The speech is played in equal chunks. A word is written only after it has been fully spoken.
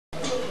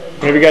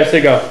Whenever you guys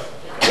say go.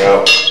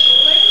 Go.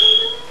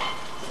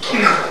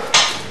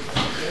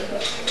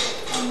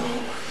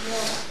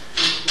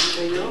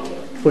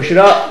 Push it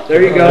up.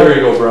 There you go. There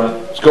you go, Brent.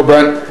 Let's go,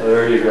 Brent.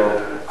 There you go.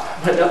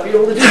 Might not be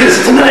able to do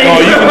this tonight. Oh,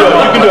 you can do it.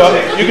 You can do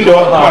it. You can do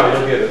it. Come on.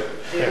 You'll get it.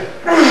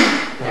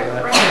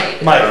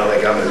 Mike, I don't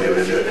think I'm gonna be able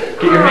to do it.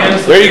 get your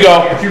hands. There you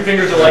go. Your two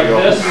fingers are like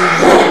this.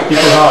 Keep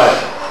it high.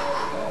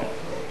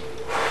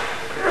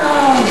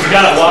 You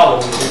got it wobble.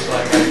 It looks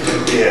like.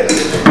 Yeah.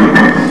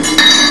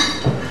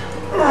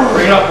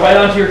 Bring it up right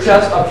onto your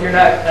chest, up to your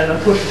neck, and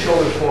then push the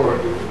shoulders forward.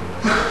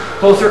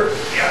 Closer.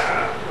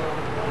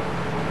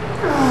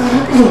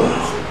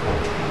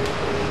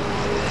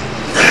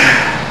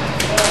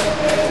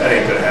 That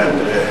ain't gonna happen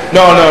today.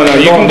 No.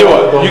 You can do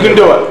it. You can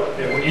do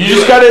it. You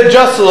just gotta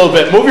adjust a little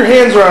bit. Move your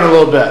hands around a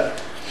little bit.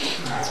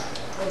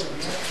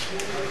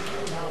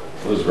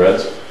 Those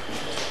reds?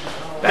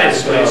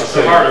 That's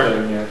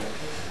harder.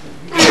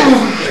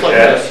 Just like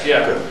this,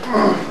 yeah.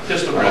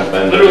 Pistol grip.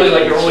 Literally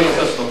like you're holding a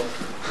pistol.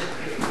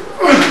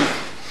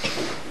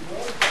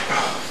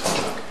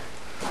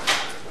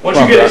 Once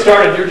you get it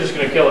started, you're just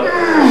gonna kill it.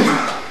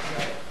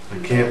 I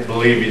can't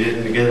believe you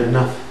didn't get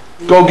enough.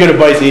 Go get a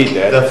bite to eat,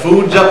 Dad. The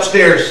food's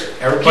upstairs.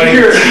 Everybody, Keep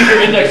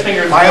your index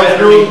fingers. pile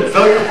through,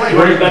 fill your plate.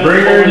 Bring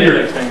her in your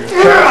index fingers.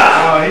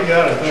 Oh, he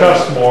got it.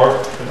 chest more.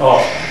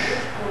 Oh.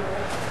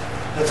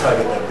 That's how I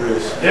get that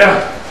bruise. Yeah.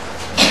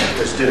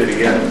 Just did it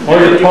again. All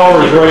your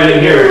power is right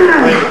in here.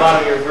 Right at the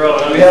bottom of your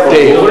throat.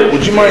 Dave,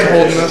 would you mind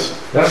holding this?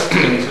 That's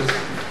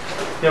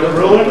You have a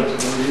ruler? Hold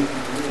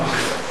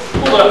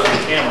it up to the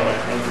camera.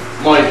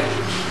 Mike,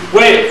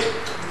 Wait.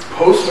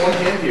 post one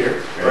hand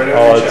here, right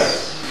Oh, on your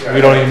it's, chest. we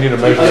don't even need to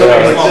measure I know it's a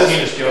that. small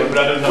penis joke, but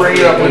I didn't know. Bring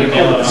it up when you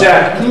nail it.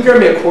 Zach, can you grab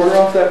me a quarter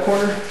off that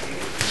corner?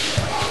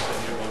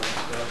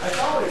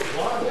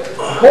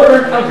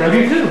 Quarter? I'll grab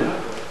you two.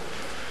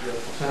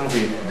 That'll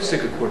be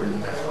stick a quarter in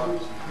there.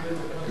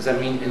 Does that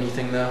mean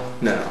anything though?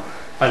 No.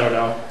 I don't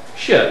know.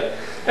 Shit.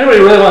 Anybody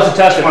really wants to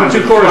test it? Put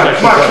 2 quarters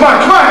next to it. Come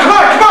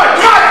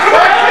on!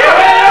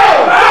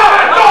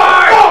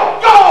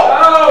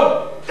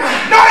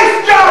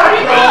 Nice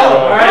job, bro!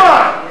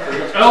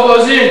 Alright.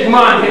 Elbows in. Come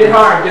on. Hit it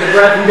hard. Get a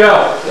breath and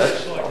go.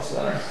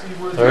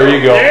 There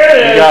you go. There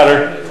it is. You got her.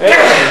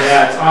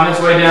 Yeah, it's on its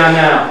way down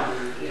now.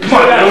 Come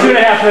on, about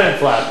 2.5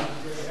 minutes left.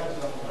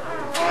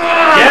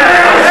 Yeah,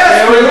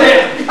 there we go.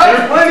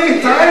 There's plenty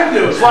of time,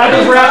 dude. Slide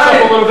those wraps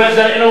up a little bit,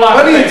 then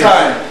interlock. Plenty of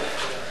time.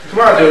 Come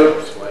on,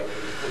 dude.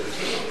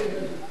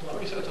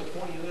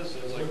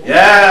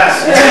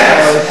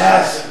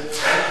 Yes.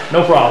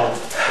 No problem.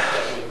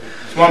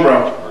 Come on,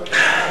 bro.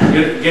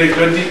 Get a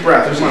good deep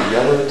breath. There's Come a on.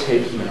 yellow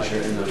tape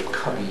measure in the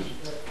cubby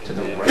to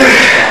the right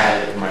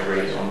side of my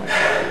radio on my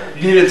car.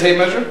 You need a tape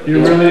measure?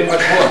 You really,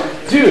 Hold on.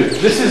 dude.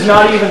 This is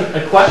not even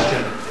a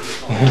question.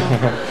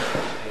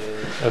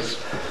 That's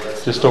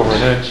just over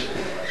an inch.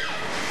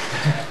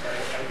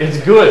 It's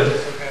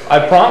good.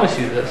 I promise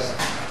you this.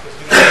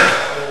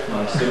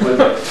 Stick with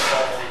it.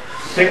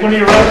 Take one of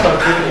your wraps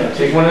off.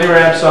 Take one of your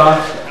wraps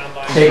off.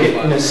 Take it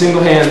in a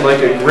single hand like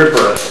a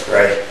gripper.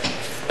 Right.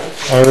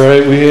 All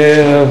right, we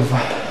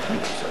have.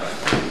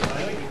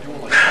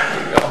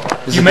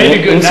 You made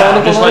it good now.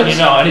 I'm just letting you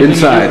know. Anything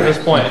Inside. you do at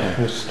this point,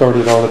 We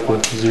started out at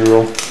the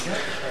 0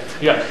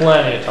 you got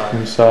plenty of time.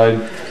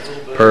 inside,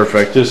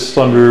 Perfect. just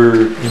under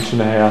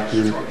 1.5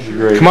 inches. You're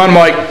great. Come on,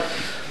 Mike.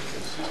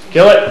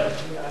 Kill it.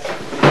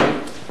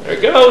 There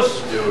it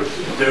goes. Dude.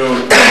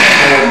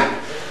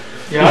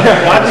 Yeah,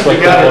 I think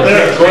you got it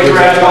there. Take the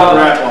wrap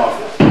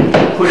off.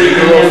 Put it in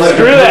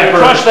Screw that.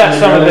 Crush that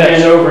son of a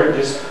Hand bitch. over it.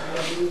 Just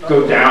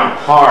go down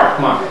hard.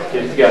 Come on.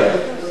 Get it together.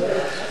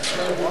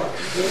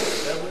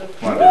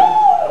 Come on,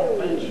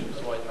 dude.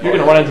 You're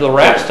gonna run into the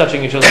wraps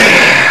touching each other.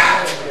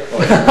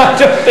 I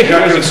don't think You're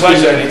not there's going a to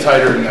squeeze question. any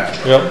tighter than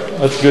that. Yep,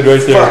 that's good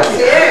right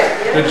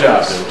there. Good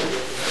job, dude.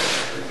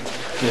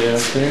 Yeah,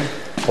 okay.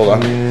 Hold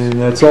on. And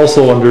that's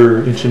also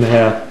under 1.5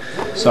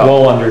 inches.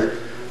 Well under.